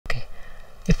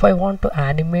if I want to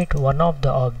animate one of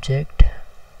the object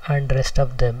and rest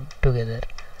of them together,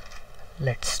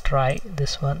 let's try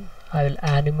this one. I will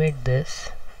animate this.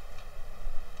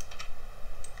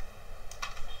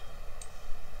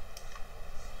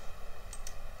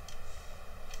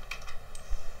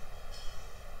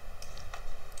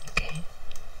 Okay,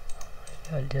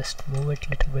 I'll just move it a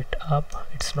little bit up.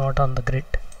 It's not on the grid.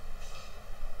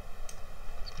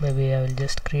 Maybe I will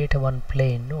just create a one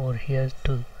plane over here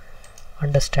to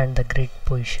understand the grid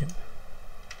position.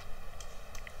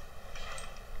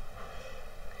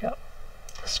 Yeah,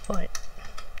 that's fine.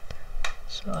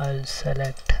 So I'll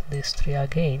select these three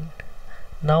again.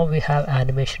 Now we have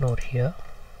animation over here.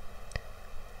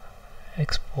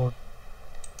 Export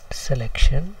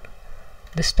selection.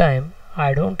 This time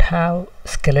I don't have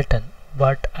skeleton,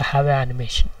 but I have an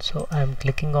animation. So I'm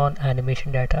clicking on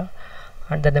animation data,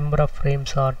 and the number of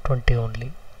frames are 20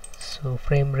 only. So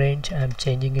frame range I'm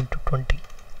changing into 20,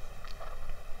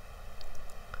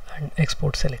 and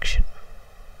export selection.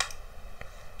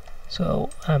 So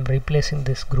I'm replacing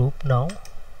this group now.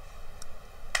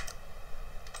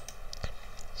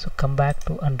 So come back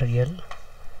to Unreal.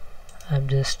 I'm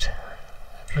just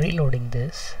reloading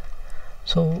this.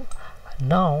 So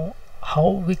now how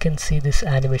we can see this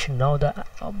animation? Now the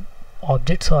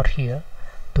objects are here.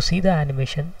 To see the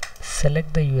animation,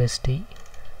 select the USD.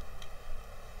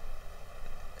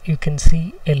 You can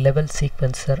see a level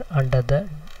sequencer under the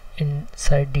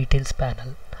inside details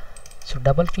panel. So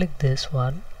double click this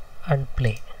one and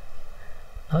play.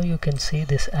 Now you can see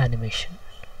this animation.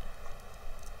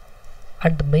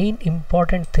 And the main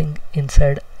important thing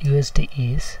inside USD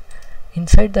is,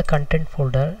 inside the content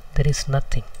folder there is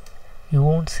nothing. You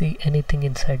won't see anything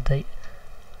inside the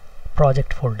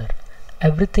project folder.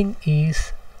 Everything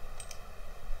is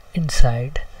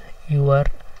inside your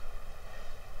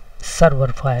server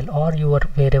file or your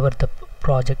wherever the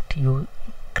project you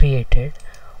created.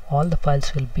 All the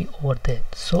files will be over there.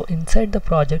 So inside the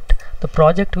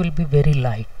project will be very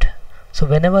light. So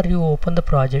whenever you open the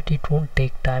project, it won't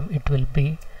take time. It will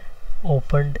be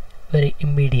opened very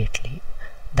immediately.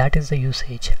 That is the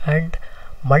usage. And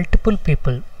multiple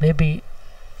people, maybe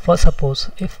for suppose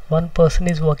if one person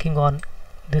is working on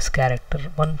this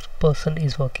character, one person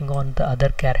is working on the other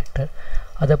character,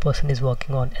 other person is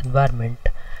working on environment.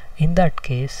 In that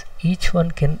case, each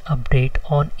one can update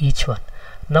on each one.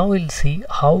 Now we'll see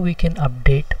how we can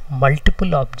update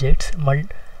multiple objects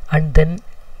and then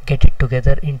get it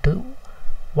together into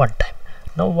one time.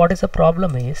 Now what is the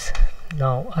problem is,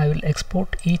 now I will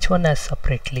export each one as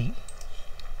separately.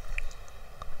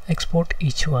 Export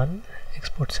each one,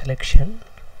 export selection.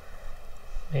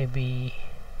 Maybe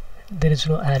there is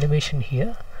no animation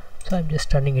here, so I'm just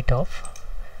turning it off.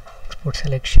 Export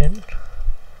selection,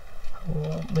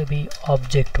 maybe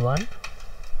object 1.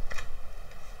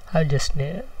 I'll just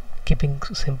keeping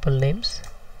simple names,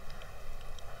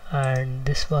 and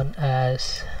this one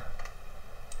as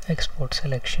export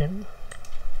selection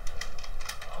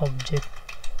object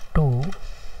 2,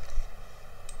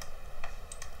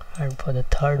 and for the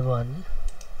third one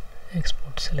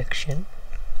export selection.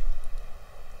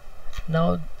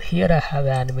 Now here I have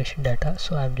animation data,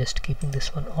 so I'm just keeping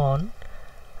this one on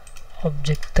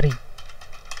object 3.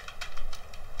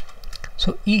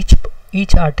 So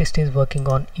each artist is working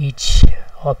on each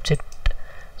object,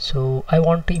 so I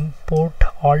want to import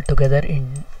all together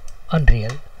in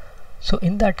Unreal. So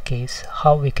in that case,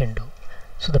 how we can do?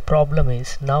 So the problem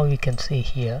is, now you can see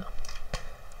here,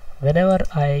 whenever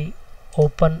I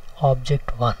open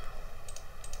object 1,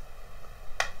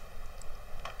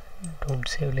 don't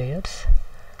save layers,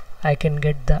 I can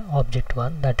get the object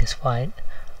 1, that is fine.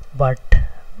 But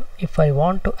if I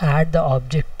want to add the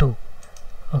object 2,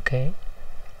 okay,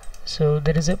 so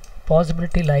there is a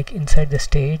possibility like inside the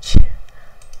stage,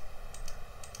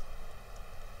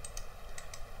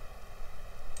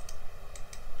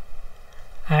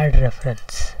 add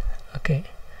reference, okay,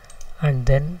 and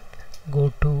then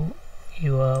go to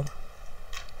your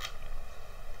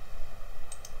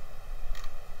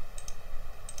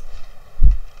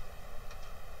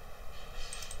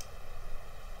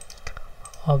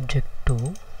object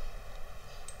 2,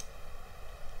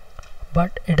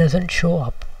 but it doesn't show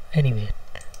up anywhere.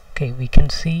 Okay, we can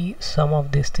see some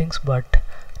of these things, but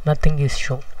nothing is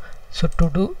shown. So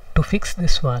to fix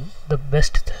this one, the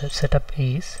best setup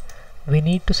is, we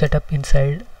need to set up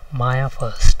inside Maya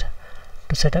first.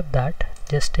 To set up that,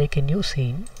 just take a new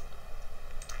scene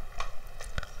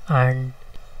and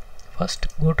first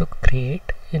go to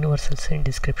create universal scene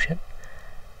description,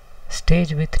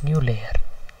 stage with new layer.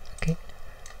 Okay,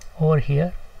 over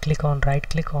here right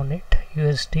click on it,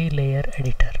 USD layer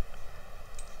editor.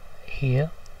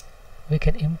 Here we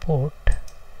can import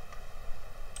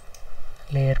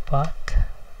layer path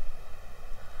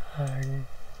and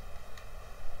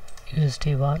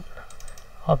USD 1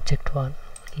 object 1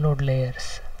 load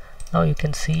layers. Now you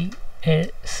can see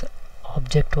a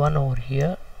object 1 over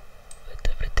here with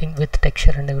everything, with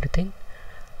texture and everything.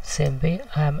 Same way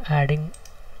I am adding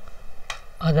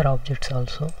other objects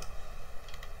also.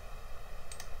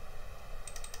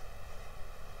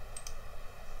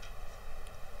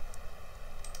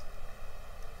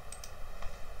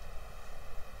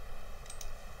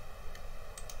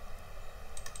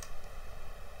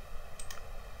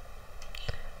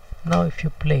 Now if you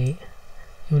play,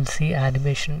 you will see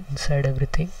animation inside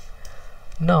everything.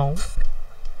 Now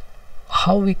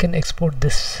how we can export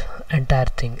this entire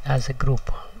thing as a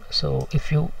group? So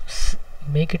if you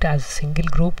make it as a single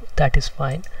group, that is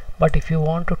fine, but if you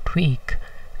want to tweak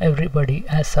everybody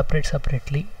as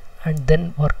separately and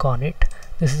then work on it,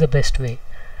 this is the best way.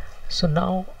 So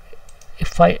now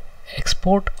if I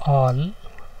export all,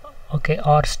 okay,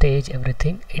 or stage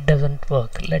everything, it doesn't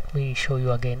work. Let me show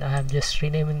you again. I am just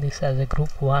renaming this as a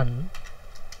group 1.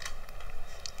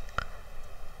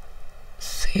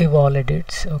 Save all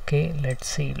edits. Okay, let's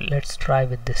see, let's try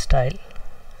with this style.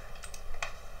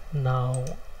 Now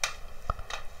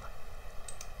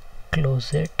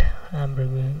close it. I'm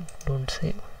removing, don't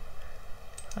save,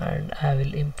 and I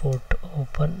will import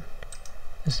open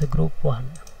as a group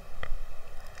 1.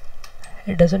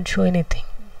 It doesn't show anything.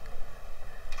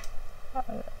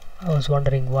 I was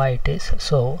wondering why it is.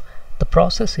 So the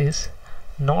process is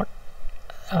not,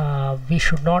 we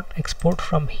should not export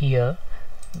from here.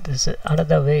 This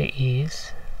another way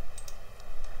is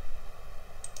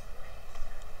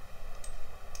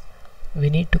we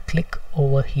need to click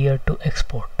over here to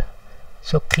export.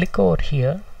 So click over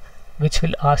here, which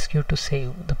will ask you to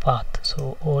save the path.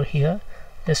 So over here,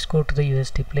 just go to the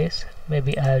USD place.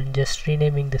 Maybe I'm just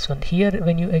renaming this one. Here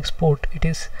when you export, it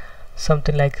is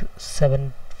something like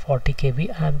 740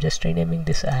 KB. I'm just renaming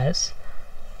this as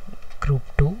group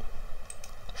 2.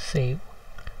 Save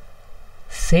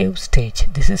stage.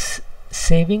 This is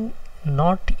saving,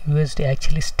 not USD,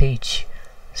 actually stage.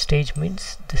 Stage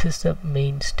means this is the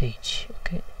main stage.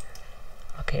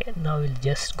 Okay, now we'll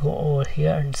just go over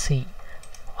here and see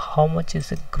how much is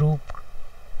the group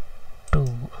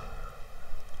 2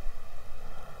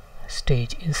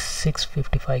 stage is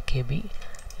 655 KB.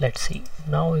 Let's see.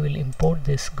 Now we will import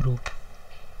this group,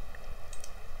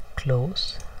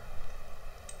 close,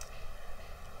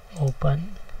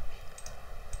 open.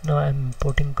 Now I'm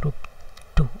importing group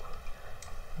 2.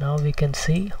 Now we can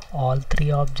see all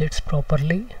 3 objects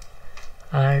properly,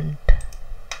 and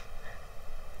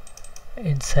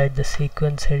inside the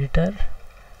sequence editor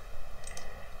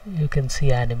you can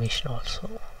see animation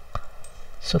also.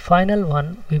 So final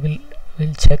one,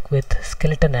 we'll check with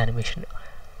skeleton animation,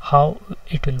 how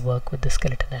it will work with the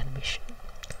skeleton animation.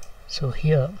 So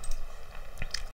here